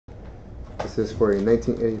This is for a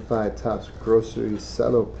 1985 Topps Grocery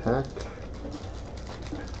Cello pack.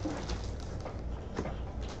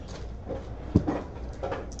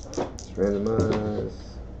 It's randomized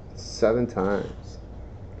 7 times.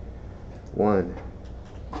 1,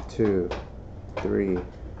 2, 3,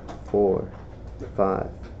 4, 5,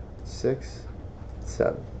 6,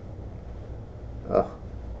 7. Oh,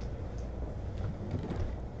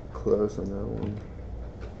 close on that one.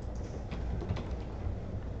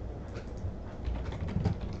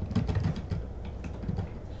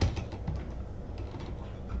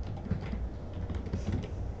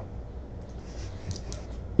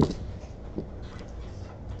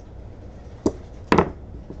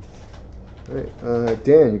 Alright,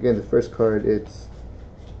 Dan, you're getting the first card. It's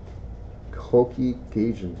Hokey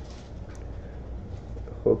Gaijin.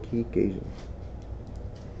 Hokey Gaijin.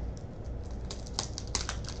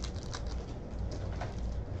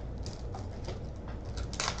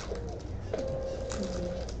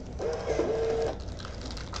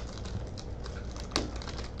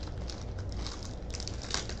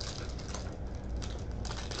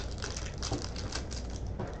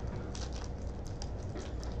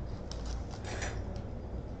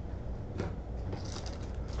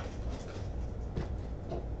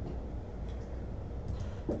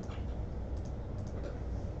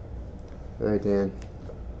 Alright, Dan.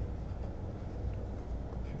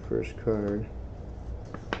 Your first card.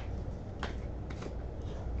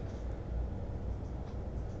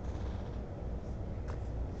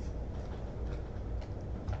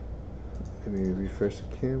 Let me refresh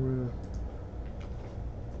the camera.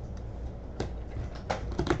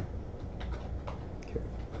 Okay.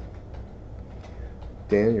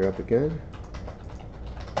 Dan, you're up again.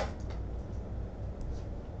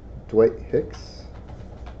 Dwight Hicks.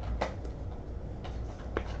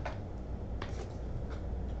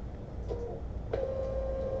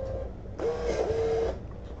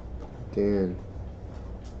 Dan,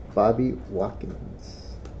 Bobby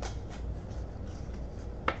Watkins.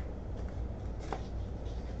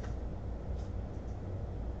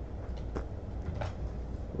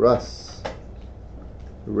 Russ,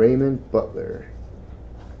 Raymond Butler.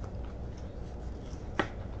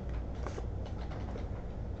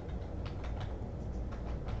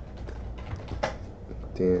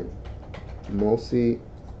 Dan, Mosi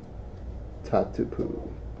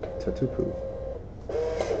Tatupu.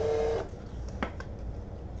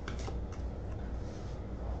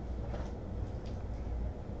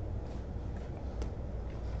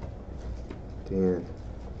 Dan,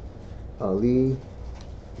 Ali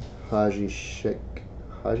Haji Sheikh.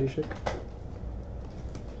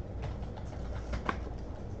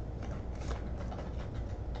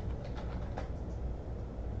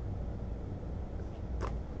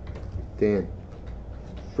 Dan,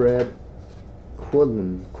 Fred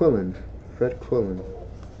Quillen.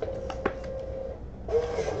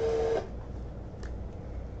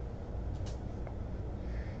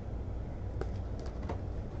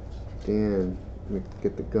 Dan, let me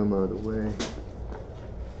get the gum out of the way.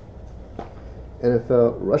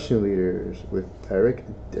 NFL rushing leaders with Eric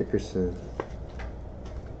Dickerson.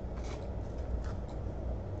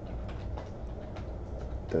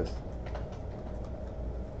 Dust.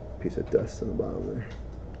 Piece of dust on the bottom there.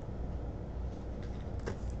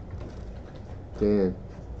 Dan,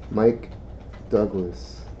 Mike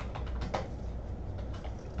Douglas.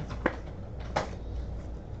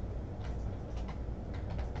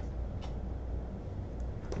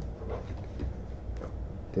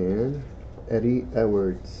 Dan, Eddie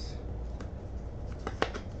Edwards.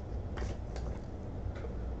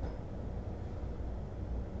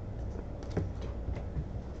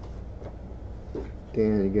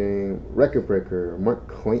 Dan, you're getting record breaker, Mark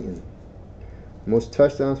Clayton. Most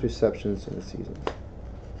touchdowns, receptions in the season.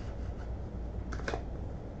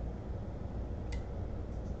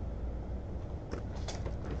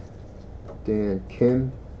 Dan,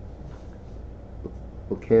 Kim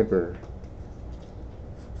Camper.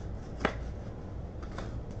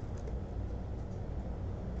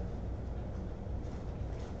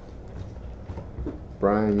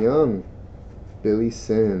 Brian Young, Billy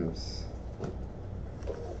Sims.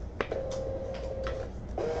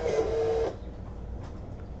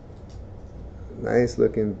 Nice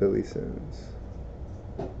looking Billy Sims.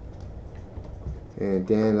 And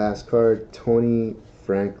Dan, last card, Tony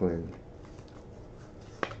Franklin.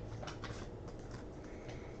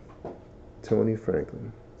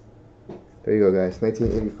 There you go, guys.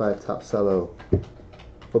 1985 Topps Cello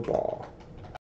football.